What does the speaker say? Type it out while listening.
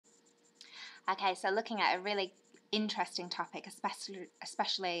Okay, so looking at a really interesting topic,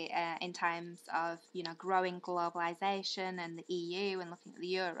 especially in times of growing globalization and the EU, and looking at the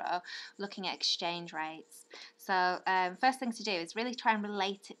euro, looking at exchange rates. So first thing to do is really try and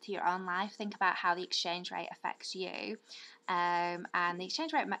relate it to your own life. Think about how the exchange rate affects you, and the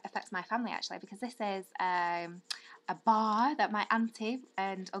exchange rate affects my family actually, because this is a bar that my auntie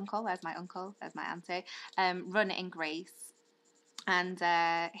and uncle, there's my uncle, there's my auntie, run in Greece. And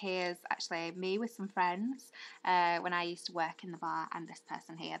here's actually me with some friends when I used to work in the bar, and this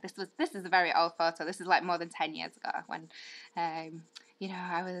person here. This is a very old photo. This is like more than 10 years ago, when I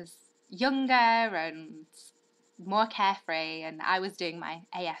was younger and more carefree, and I was doing my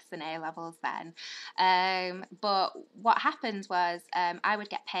AS and A levels then. But what happened was I would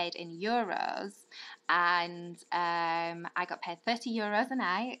get paid in euros, and I got paid €30 a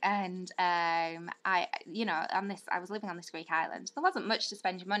night, and I was living on this Greek island. There wasn't much to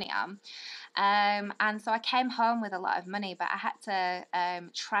spend your money on, and so I came home with a lot of money, but I had to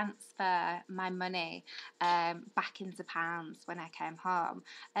transfer my money back into pounds when I came home,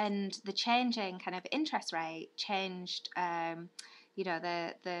 and the changing kind of interest rate changed the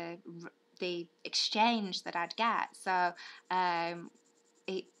exchange that I'd get. So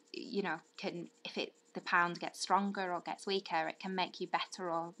it if the pound gets stronger or gets weaker, it can make you better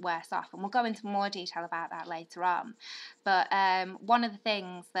or worse off, and we'll go into more detail about that later on. But one of the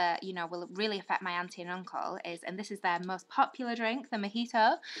things that will really affect my auntie and uncle is, and this is their most popular drink, the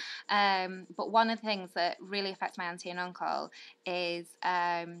mojito, but one of the things that really affects my auntie and uncle is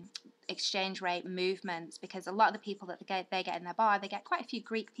exchange rate movements, because a lot of the people that they get in their bar, they get quite a few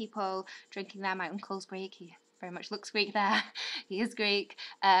Greek people drinking there. My uncle's Greek, he very much looks Greek there. He is Greek,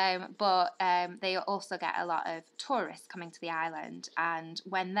 but they also get a lot of tourists coming to the island, and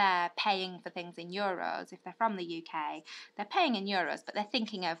when they're paying for things in euros, if they're from the UK, they're paying in euros, but they're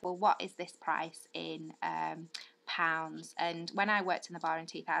thinking of, well, what is this price in pounds? And when I worked in the bar in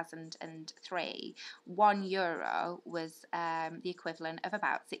 2003, €1 was the equivalent of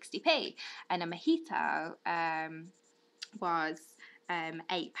about 60p, and a mojito was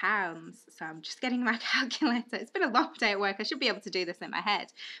 £8. So I'm just getting my calculator. It's been a long day at work. I should be able to do this in my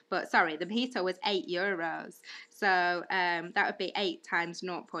head. But sorry, the mojito was €8. So that would be 8 times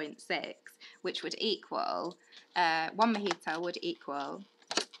 0.6, which would equal, one mojito would equal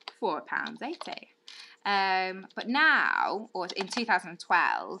 £4.80. But now, or in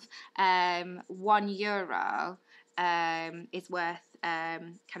 2012, €1 is worth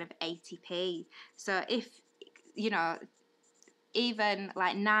kind of 80p. So if, even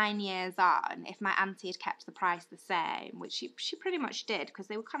like 9 years on, if my auntie had kept the price the same, which she pretty much did, because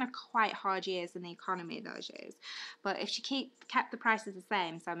they were kind of quite hard years in the economy those years, but if she kept the prices the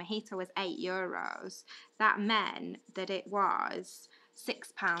same, so mojito was €8, that meant that it was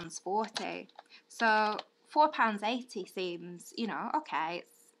 £6.40. So £4.80 seems, okay,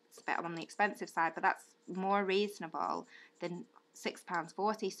 it's a bit on the expensive side, but that's more reasonable than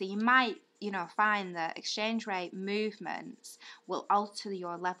 £6.40. So you might find that exchange rate movements will alter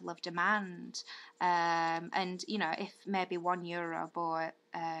your level of demand, and if maybe €1 bought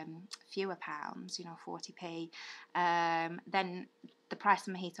fewer pounds, 40p, then the price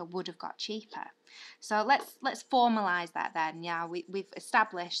of mojito would have got cheaper. So let's formalise that then. Yeah, we've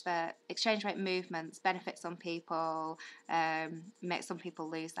established that exchange rate movements benefit some people, make some people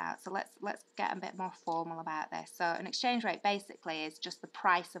lose out. So let's get a bit more formal about this. So an exchange rate basically is just the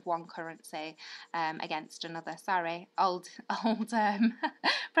price of one currency against another. Sorry, old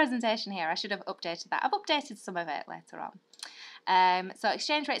presentation here. I should have updated that. I've updated some of it later on. So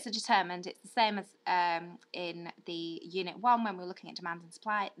exchange rates are determined. It's the same as in the Unit 1 when we're looking at demand and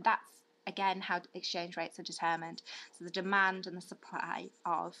supply. That's again how exchange rates are determined. So the demand and the supply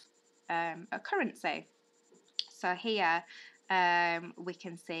of a currency. So here we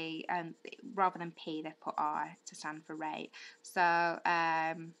can see, rather than P, they've put R to stand for rate. So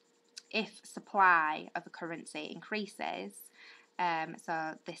if supply of a currency increases,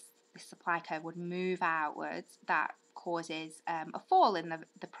 so this supply curve would move outwards, that causes a fall in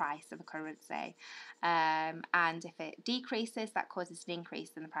the price of a currency, and if it decreases, that causes an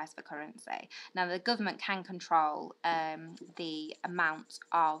increase in the price of a currency. Now the government can control the amount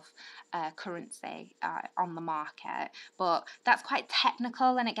of currency on the market, but that's quite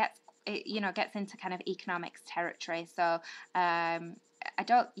technical, and it gets into kind of economics territory. So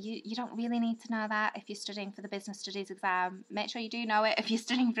you don't really need to know that if you're studying for the business studies exam. Make sure you do know it if you're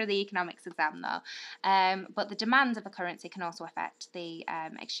studying for the economics exam though. But the demand of a currency can also affect the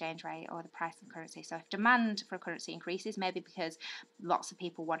exchange rate or the price of currency. So if demand for a currency increases, maybe because lots of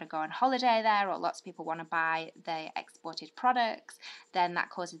people want to go on holiday there or lots of people want to buy the exported products, then that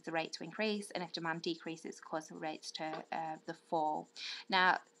causes the rate to increase. And if demand decreases, it causes the rates to the fall.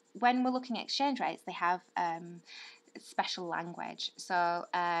 Now, when we're looking at exchange rates, they have special language. So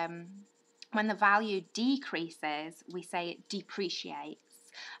when the value decreases, we say it depreciates.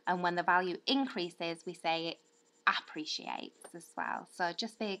 And when the value increases, we say it appreciates as well. So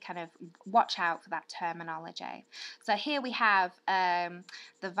just be kind of watch out for that terminology. So here we have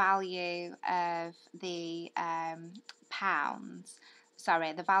the value of the pounds.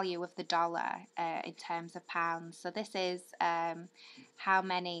 Sorry, the value of the dollar in terms of pounds. So this is how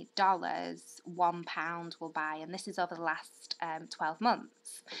many dollars £1 will buy, and this is over the last 12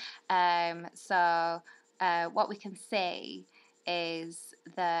 months. So what we can see is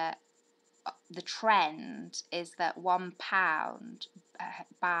that the trend is that £1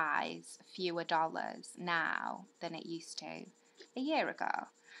 buys fewer dollars now than it used to a year ago.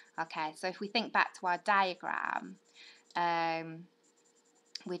 Okay, so if we think back to our diagram,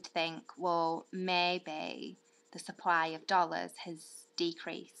 we'd think, well, maybe the supply of dollars has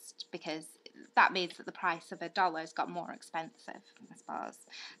decreased because that means that the price of a dollar has got more expensive, I suppose.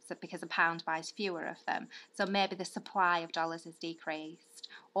 So because a pound buys fewer of them. So maybe the supply of dollars has decreased,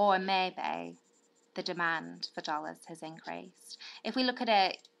 or maybe the demand for dollars has increased. If we look at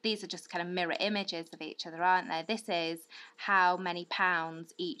it, these are just kind of mirror images of each other, aren't they? This is how many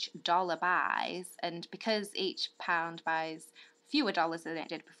pounds each dollar buys, and because each pound buys fewer dollars than it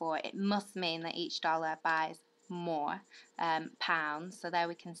did before, it must mean that each dollar buys more pounds. So there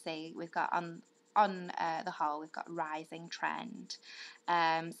we can see we've got on the whole, we've got rising trend.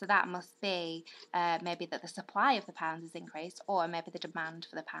 So that must be maybe that the supply of the pounds has increased, or maybe the demand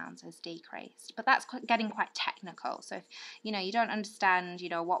for the pounds has decreased. But that's getting quite technical. So if you don't understand,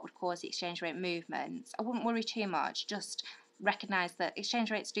 what would cause the exchange rate movements, I wouldn't worry too much. Just recognise that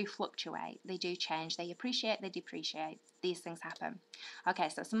exchange rates do fluctuate, they do change, they appreciate, they depreciate, these things happen. Okay,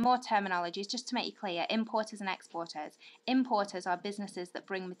 so some more terminologies just to make you clear. Importers and exporters. Importers are businesses that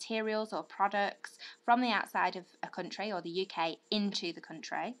bring materials or products from the outside of a country or the UK into the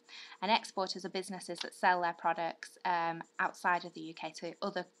country, and exporters are businesses that sell their products outside of the UK to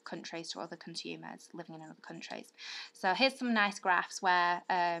other countries, to other consumers living in other countries. So here's some nice graphs where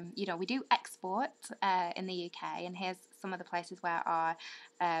we do export in the UK, and here's some of the places where our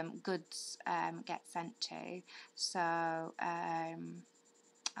goods get sent to. So a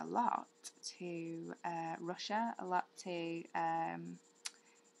lot to Russia, a lot to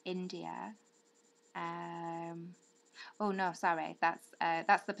India. Oh no, sorry,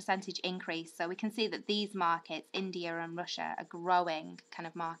 that's the percentage increase. So we can see that these markets, India and Russia, are growing kind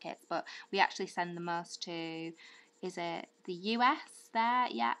of markets, but we actually send the most to, is it the US there?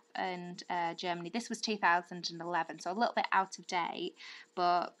 Yeah, and Germany. This was 2011, so a little bit out of date,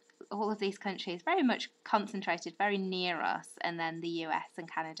 but all of these countries very much concentrated very near us, and then the US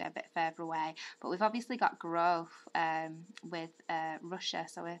and Canada a bit further away. But we've obviously got growth with Russia,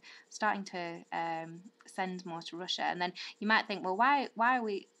 so we're starting to send more to Russia. And then you might think, well, why are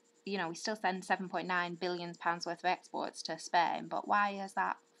we, we still send £7.9 billion worth of exports to Spain, but why has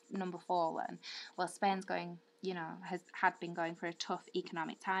that number fallen? Well, Spain's going, had been going for a tough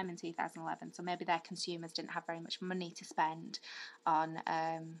economic time in 2011, so maybe their consumers didn't have very much money to spend on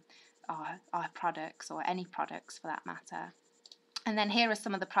our products, or any products for that matter. And then here are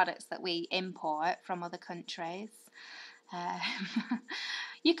some of the products that we import from other countries.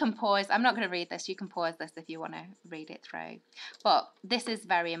 You can pause. I'm not going to read this. You can pause this if you want to read it through. But this is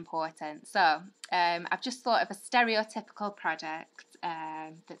very important. So I've just thought of a stereotypical product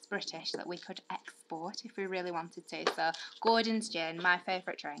that's British that we could export if we really wanted to. So Gordon's gin, my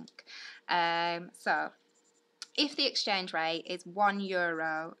favourite drink. So if the exchange rate is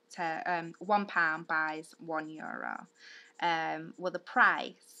 €1 to £1 buys €1, well, the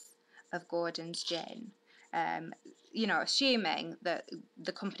price of Gordon's gin, assuming that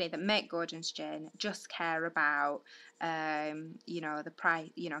the company that make Gordon's gin just care about, the price,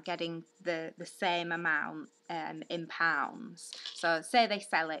 getting the same amount in pounds. So say they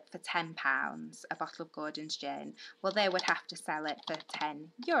sell it for £10, a bottle of Gordon's gin, well, they would have to sell it for €10.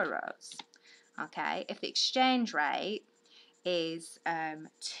 Okay, if the exchange rate is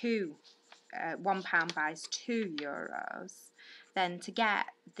 £1 buys €2, then to get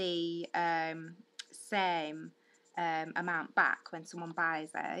the same amount back when someone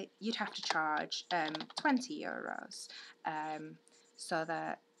buys it, you'd have to charge €20. so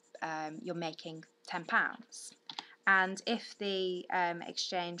that you're making £10. And if the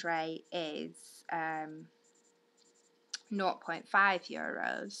exchange rate is 0.5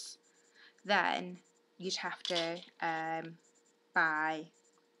 euros, then you'd have to buy,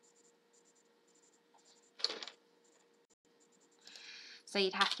 so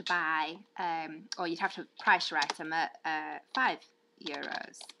you'd have to buy, or you'd have to price your item at €5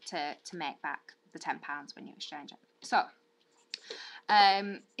 to make back the £10 when you exchange it. So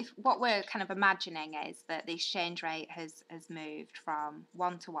if what we're kind of imagining is that the exchange rate has moved from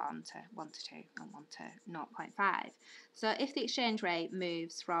 1 to 1 to 1 to 2 and 1 to 0.5. So if the exchange rate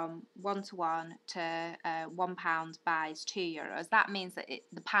moves from 1 to 1 to £1 buys €2, that means that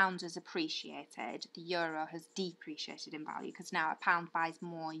the pound has appreciated, the euro has depreciated in value, because now a pound buys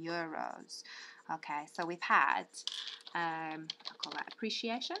more euros. Okay, so we've had, I'll call that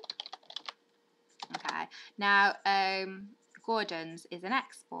appreciation. Okay, now Gordon's is an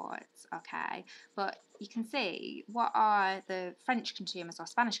export, okay, but you can see, what are the French consumers or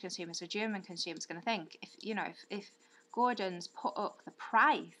Spanish consumers or German consumers going to think if Gordon's put up the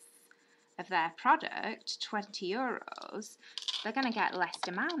price of their product, €20, they're going to get less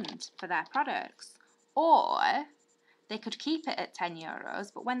demand for their products. Or they could keep it at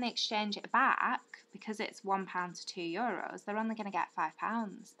 €10, but when they exchange it back, because it's £1 to €2, they're only going to get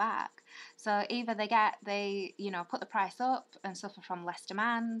 £5 back. So either they put the price up and suffer from less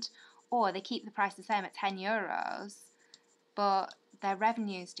demand, or they keep the price the same at €10, but their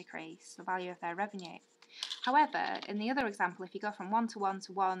revenues decrease, the value of their revenue. However, in the other example, if you go from 1 to 1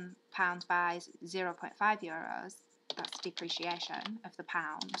 to £1 buys €0.5, that's depreciation of the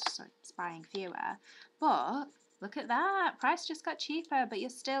pound, so it's buying fewer. But look at that, price just got cheaper, but you're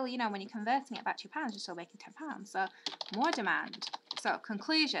still, when you're converting it back to your pounds, you're still making £10. So more demand. So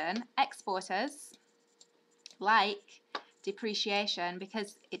conclusion, exporters like depreciation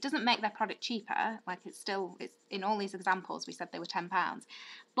because it doesn't make their product cheaper. Like it's in all these examples we said they were £10,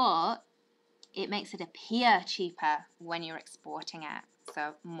 but it makes it appear cheaper when you're exporting it.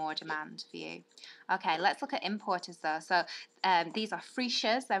 So more demand for you. Okay, let's look at importers though. So these are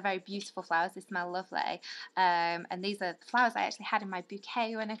freesias. They're very beautiful flowers. They smell lovely. And these are the flowers I actually had in my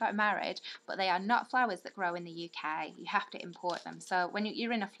bouquet when I got married, but they are not flowers that grow in the UK. You have to import them. So when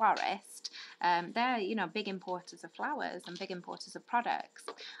you're in a florist, they're big importers of flowers and big importers of products.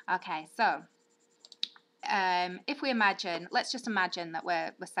 Okay, so if we imagine, let's just imagine that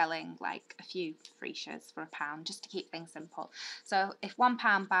we're selling like a few freesias for £1, just to keep things simple. So if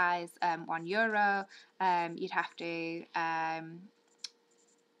 £1 buys €1, you'd have to,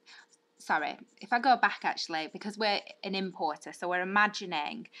 sorry, if I go back actually, because we're an importer, so we're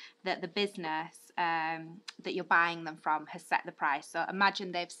imagining that the business that you're buying them from has set the price. So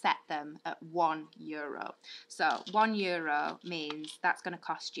imagine they've set them at €1. So €1 means that's going to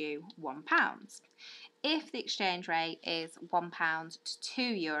cost you £1. If the exchange rate is £1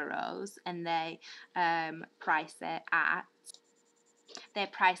 to €2 and they price it at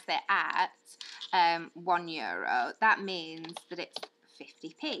 €1, that means that it's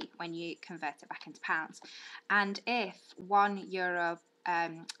 50p when you convert it back into pounds. And if £1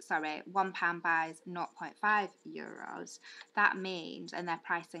 buys €0.5, that means, and they're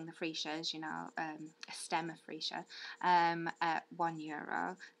pricing the freesias, a stem of freesia, at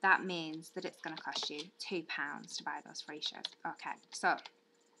 €1, that means that it's going to cost you £2 to buy those freesias. Okay, so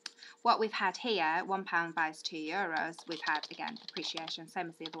what we've had here, £1 buys €2, we've had, again, appreciation, same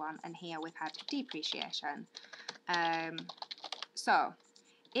as the other one, and here we've had depreciation. So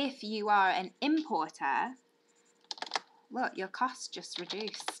if you are an importer, look, your costs just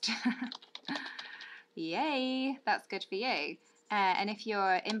reduced. Yay, that's good for you. And if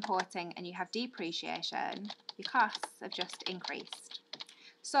you're importing and you have depreciation, your costs have just increased.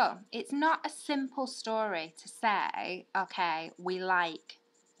 So it's not a simple story to say, okay, we like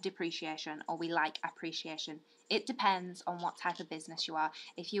depreciation or we like appreciation. It depends on what type of business you are.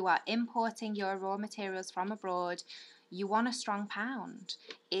 If you are importing your raw materials from abroad, you want a strong pound,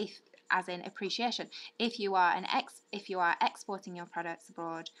 as in appreciation. If you are exporting your products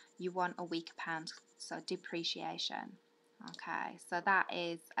abroad, you want a weaker pound, so depreciation. Okay, so that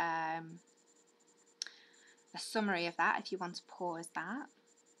is a summary of that if you want to pause that.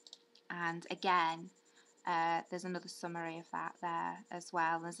 And again, there's another summary of that there as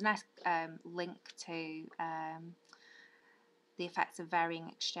well. There's a nice link to the effects of varying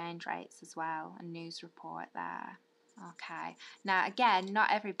exchange rates as well, a news report there. Okay, now again, not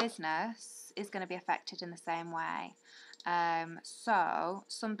every business is going to be affected in the same way. So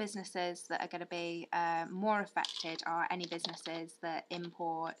some businesses that are going to be more affected are any businesses that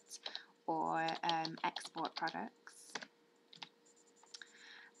import or export products.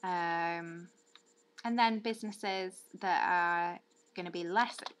 And then businesses that are going to be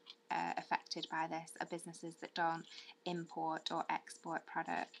less affected by this are businesses that don't import or export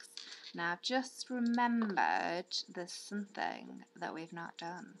products. Now, I've just remembered there's something that we've not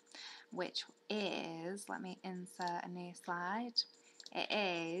done, which is, let me insert a new slide. It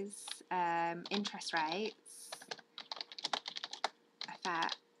is interest rates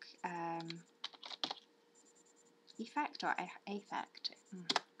effect or affect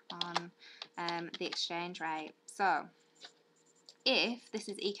on the exchange rate. So, if this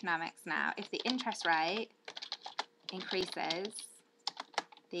is economics now, if the interest rate increases,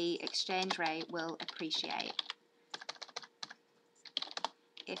 the exchange rate will appreciate.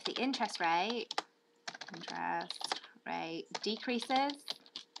 If the interest rate decreases,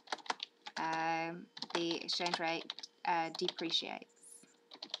 the exchange rate depreciates.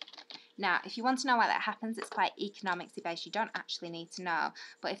 Now, if you want to know why that happens, it's quite economicsy based. You don't actually need to know.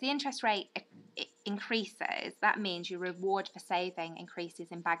 But if the interest rate increases, that means your reward for saving increases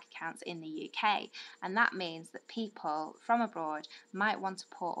in bank accounts in the UK. And that means that people from abroad might want to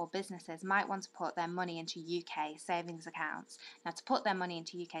put, or businesses might want to put their money into UK savings accounts. Now, to put their money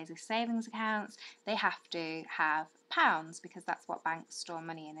into UK savings accounts, they have to have pounds, because that's what banks store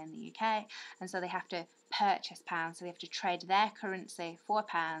money in the UK. And so they have to purchase pounds, so they have to trade their currency for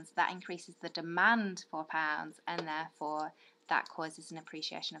pounds. That increases the demand for pounds, and therefore that causes an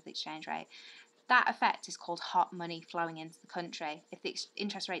appreciation of the exchange rate. That effect is called hot money flowing into the country. If the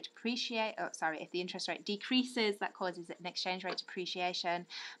interest rate if the interest rate decreases, that causes an exchange rate depreciation,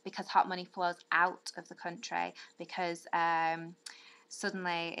 because hot money flows out of the country, because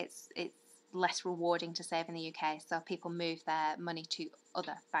suddenly it's less rewarding to save in the UK, so people move their money to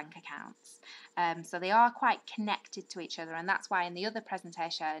other bank accounts. So they are quite connected to each other, and that's why in the other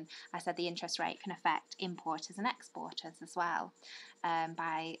presentation I said the interest rate can affect importers and exporters as well,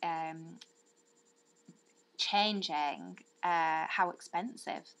 by changing how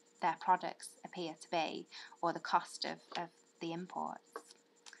expensive their products appear to be, or the cost of the imports.